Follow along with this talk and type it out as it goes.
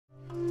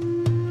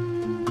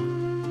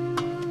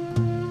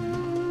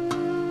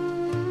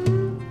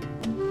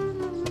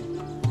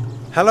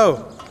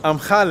Hello, I'm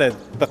Khalid,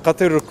 the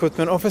Qatar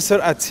Recruitment Officer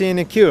at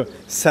CNA-Q.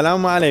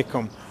 Assalamu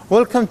alaikum.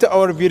 Welcome to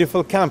our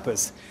beautiful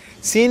campus.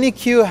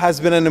 CNA-Q has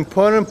been an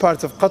important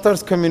part of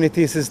Qatar's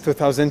community since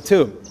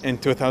 2002. In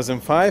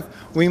 2005,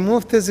 we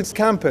moved to this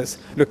campus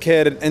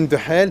located in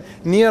Duhail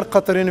near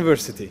Qatar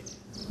University.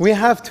 We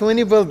have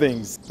 20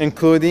 buildings,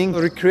 including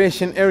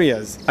recreation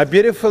areas, a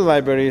beautiful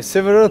library,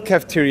 several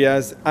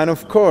cafeterias, and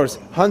of course,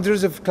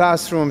 hundreds of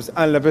classrooms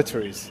and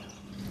laboratories.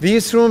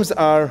 These rooms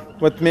are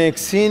what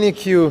makes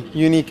CNA-Q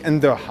unique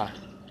in Doha.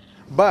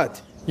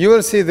 But you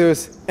will see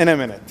this in a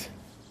minute.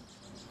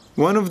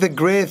 One of the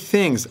great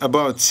things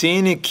about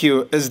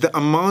CNA-Q is the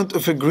amount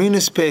of green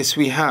space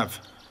we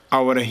have.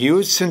 Our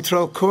huge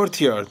central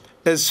courtyard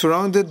is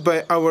surrounded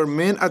by our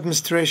main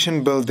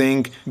administration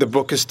building, the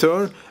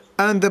bookstore,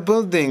 and the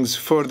buildings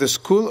for the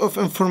School of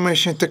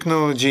Information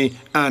Technology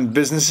and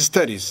Business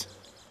Studies.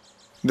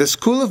 The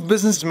School of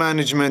Business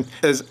Management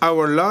is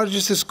our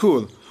largest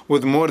school,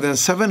 with more than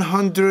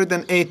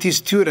 780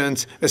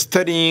 students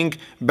studying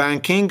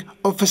banking,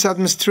 office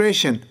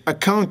administration,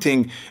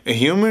 accounting,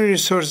 human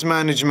resource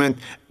management,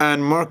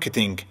 and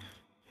marketing.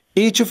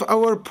 Each of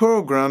our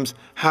programs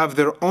have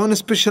their own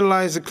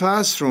specialized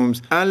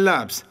classrooms and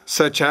labs,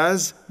 such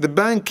as the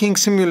banking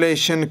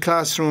simulation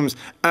classrooms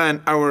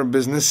and our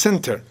business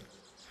center.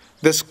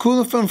 The School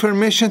of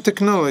Information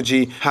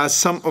Technology has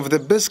some of the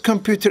best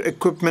computer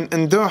equipment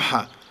in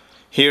Doha.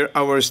 Here,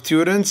 our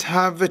students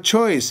have a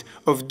choice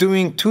of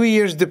doing 2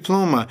 years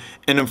diploma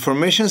in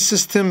information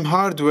system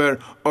hardware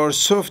or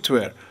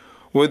software,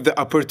 with the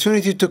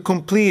opportunity to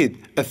complete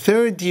a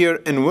 3rd year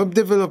in web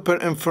developer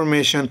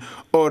information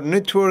or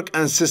network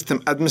and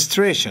system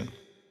administration.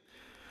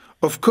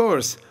 Of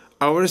course,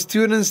 our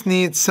students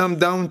need some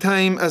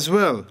downtime as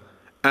well,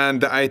 and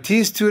the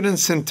IT Student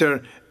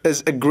Center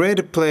is a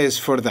great place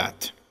for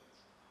that.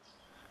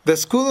 The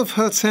School of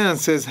Health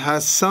Sciences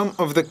has some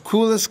of the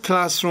coolest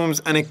classrooms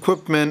and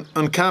equipment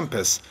on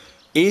campus.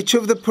 Each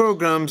of the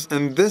programs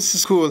in this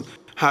school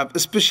have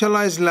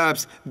specialized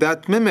labs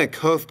that mimic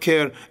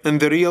healthcare in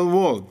the real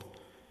world.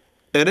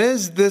 It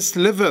is this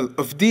level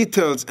of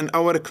details in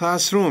our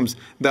classrooms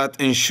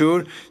that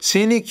ensure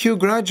CNA-Q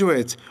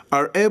graduates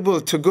are able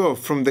to go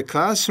from the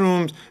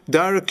classrooms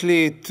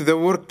directly to the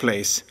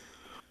workplace.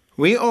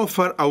 We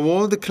offer a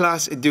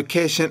world-class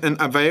education in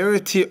a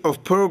variety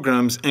of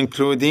programs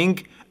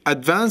including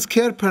advanced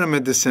care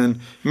paramedicine,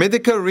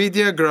 medical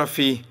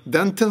radiography,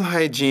 dental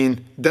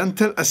hygiene,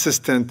 dental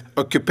assistant,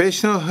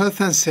 occupational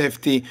health and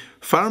safety,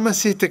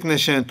 pharmacy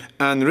technician,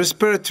 and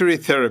respiratory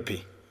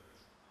therapy.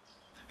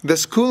 The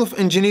School of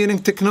Engineering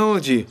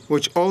Technology,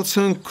 which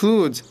also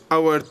includes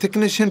our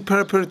technician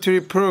preparatory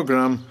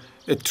program,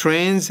 it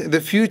trains the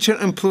future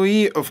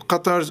employee of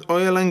Qatar's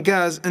oil and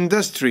gas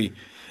industry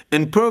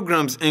in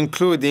programs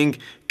including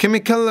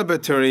chemical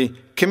laboratory,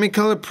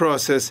 chemical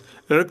process,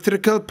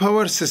 electrical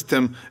power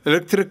system,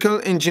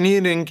 electrical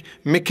engineering,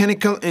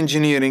 mechanical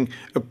engineering,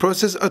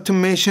 process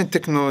automation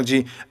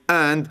technology,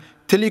 and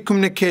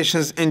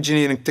telecommunications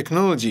engineering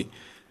technology.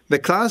 The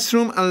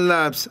classroom and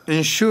labs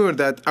ensure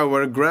that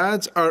our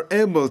grads are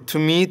able to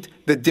meet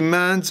the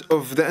demands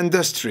of the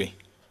industry.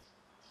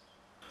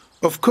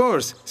 Of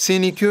course,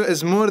 CNA-Q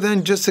is more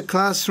than just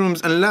classrooms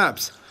and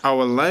labs.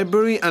 Our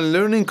library and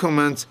learning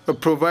commons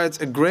provides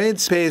a great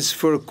space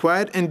for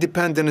quiet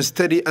independent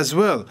study as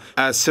well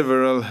as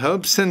several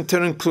help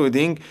centers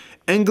including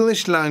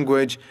English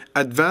language,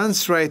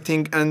 advanced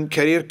writing, and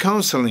career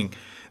counseling.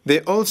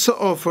 They also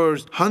offer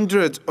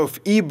hundreds of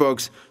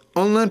e-books,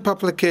 online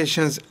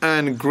publications,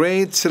 and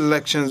great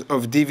selections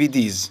of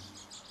DVDs.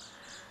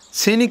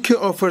 CNA-Q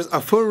offers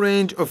a full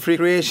range of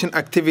recreation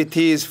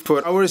activities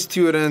for our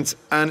students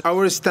and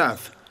our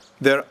staff.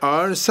 There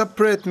are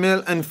separate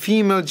male and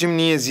female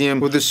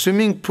gymnasiums with a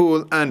swimming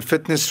pool and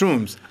fitness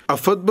rooms, a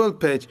football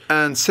pitch,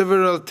 and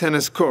several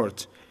tennis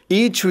courts.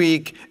 Each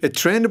week,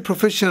 trained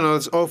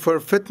professionals offer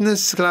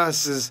fitness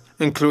classes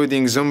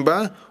including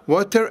Zumba,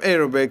 water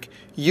aerobic,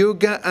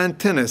 yoga, and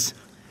tennis.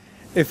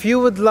 If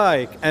you would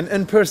like an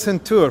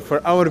in-person tour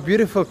for our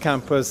beautiful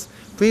campus,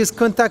 please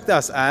contact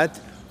us at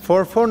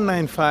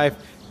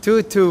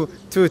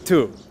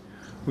 4495-2222.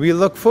 We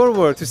look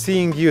forward to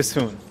seeing you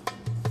soon.